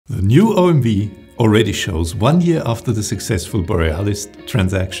The new OMV already shows 1 year after the successful Borealis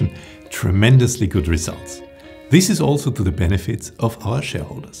transaction tremendously good results. This is also to the benefits of our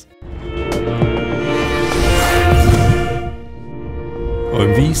shareholders.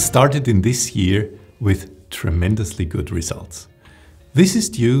 OMV started in this year with tremendously good results. This is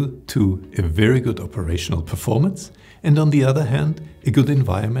due to a very good operational performance and, on the other hand, a good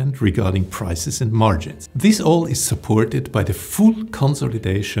environment regarding prices and margins. This all is supported by the full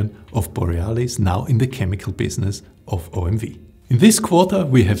consolidation of Borealis now in the chemical business of OMV. In this quarter,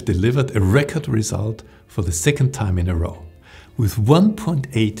 we have delivered a record result for the second time in a row. With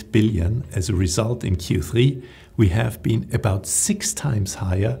 1.8 billion as a result in Q3, we have been about 6 times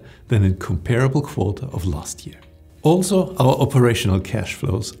higher than in comparable quarter of last year. Also, our operational cash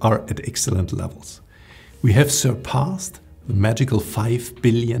flows are at excellent levels. We have surpassed the magical 5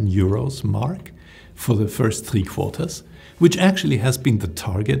 billion euros mark for the first 3 quarters, which actually has been the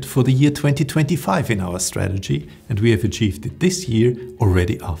target for the year 2025 in our strategy, and we have achieved it this year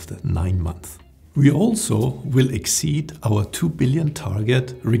already after 9 months. We also will exceed our 2 billion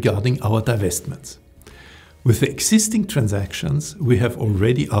target regarding our divestments. With the existing transactions, we have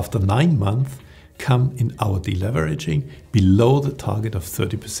already, after 9 months, come in our deleveraging below the target of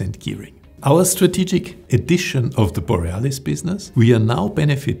 30% gearing. Our strategic addition of the Borealis business, we are now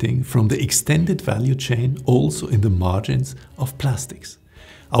benefiting from the extended value chain also in the margins of plastics.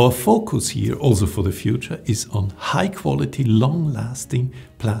 Our focus here also for the future is on high quality, long-lasting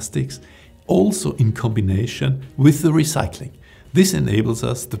plastics, also in combination with the recycling. This enables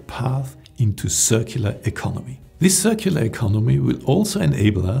us the path into circular economy. This circular economy will also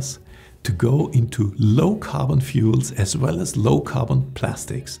enable us to go into low carbon fuels as well as low carbon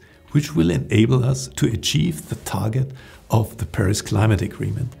plastics, which will enable us to achieve the target of the Paris Climate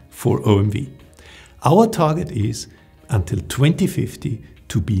Agreement for OMV. Our target is until 2050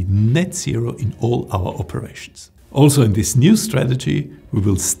 to be net zero in all our operations. Also in this new strategy, we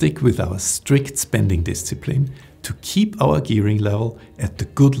will stick with our strict spending discipline to keep our gearing level at the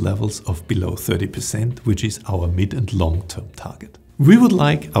good levels of below 30%, which is our mid and long-term target. We would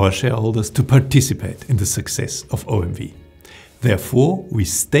like our shareholders to participate in the success of OMV. Therefore, we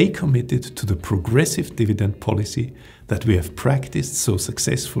stay committed to the progressive dividend policy that we have practiced so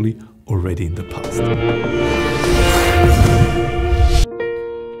successfully already in the past.